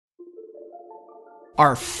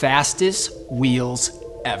Our fastest wheels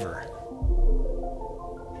ever.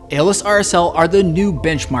 Aeolus RSL are the new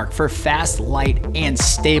benchmark for fast, light, and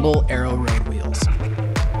stable aero road wheels.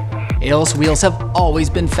 Aeolus wheels have always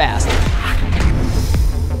been fast,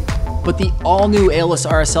 but the all-new Aeolus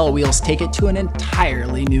RSL wheels take it to an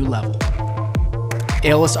entirely new level.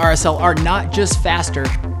 Aeolus RSL are not just faster,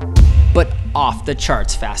 but off the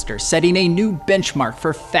charts faster, setting a new benchmark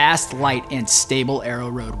for fast, light, and stable aero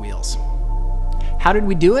road wheels. How did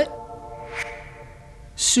we do it?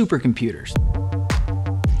 Supercomputers.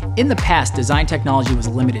 In the past, design technology was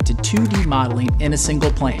limited to 2D modeling in a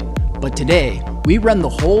single plane, but today, we run the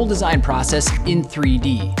whole design process in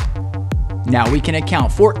 3D. Now we can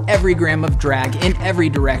account for every gram of drag in every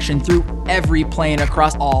direction through every plane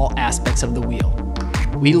across all aspects of the wheel.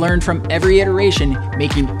 We learned from every iteration,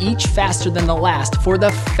 making each faster than the last for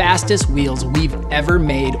the fastest wheels we've ever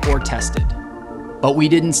made or tested. But we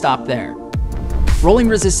didn't stop there. Rolling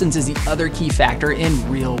resistance is the other key factor in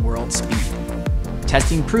real-world speed.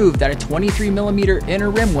 Testing proved that a 23mm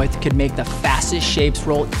inner rim width could make the fastest shapes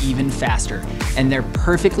roll even faster, and they're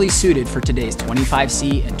perfectly suited for today's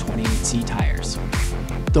 25C and 28C tires.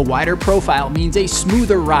 The wider profile means a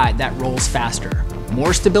smoother ride that rolls faster.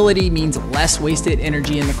 More stability means less wasted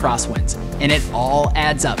energy in the crosswinds, and it all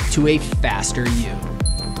adds up to a faster you.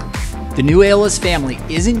 The new Aeolus family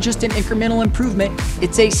isn't just an incremental improvement,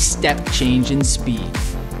 it's a step change in speed.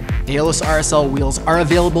 Aeolus RSL wheels are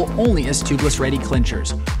available only as tubeless-ready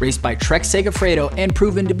clinchers, raced by Trek Segafredo and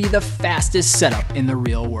proven to be the fastest setup in the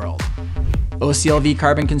real world. OCLV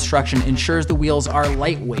Carbon construction ensures the wheels are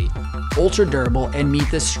lightweight, ultra-durable, and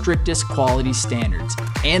meet the strictest quality standards,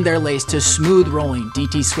 and they're laced to smooth-rolling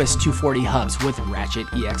DT Swiss 240 hubs with Ratchet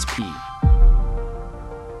EXP.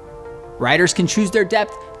 Riders can choose their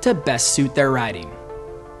depth to best suit their riding.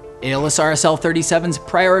 Aeolus RSL 37s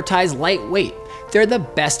prioritize lightweight. They're the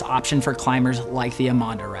best option for climbers like the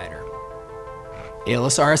Amanda rider.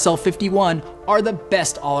 Aeolus RSL 51 are the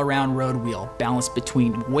best all-around road wheel, balanced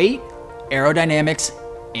between weight, aerodynamics,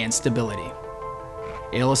 and stability.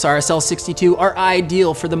 Aeolus RSL 62 are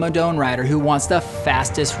ideal for the Modone rider who wants the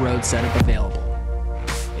fastest road setup available.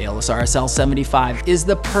 Aeolus RSL 75 is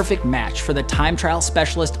the perfect match for the time trial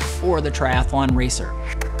specialist or the triathlon racer.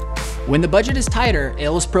 When the budget is tighter,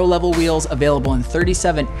 Aeolus Pro level wheels available in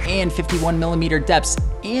 37 and 51mm depths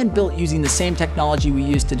and built using the same technology we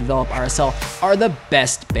used to develop RSL are the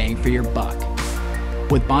best bang for your buck.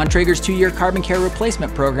 With Bontrager's 2-year carbon care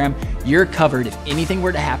replacement program, you're covered if anything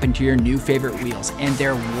were to happen to your new favorite wheels, and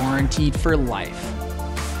they're warranted for life.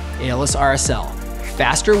 Aeolus RSL,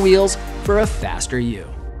 faster wheels for a faster you.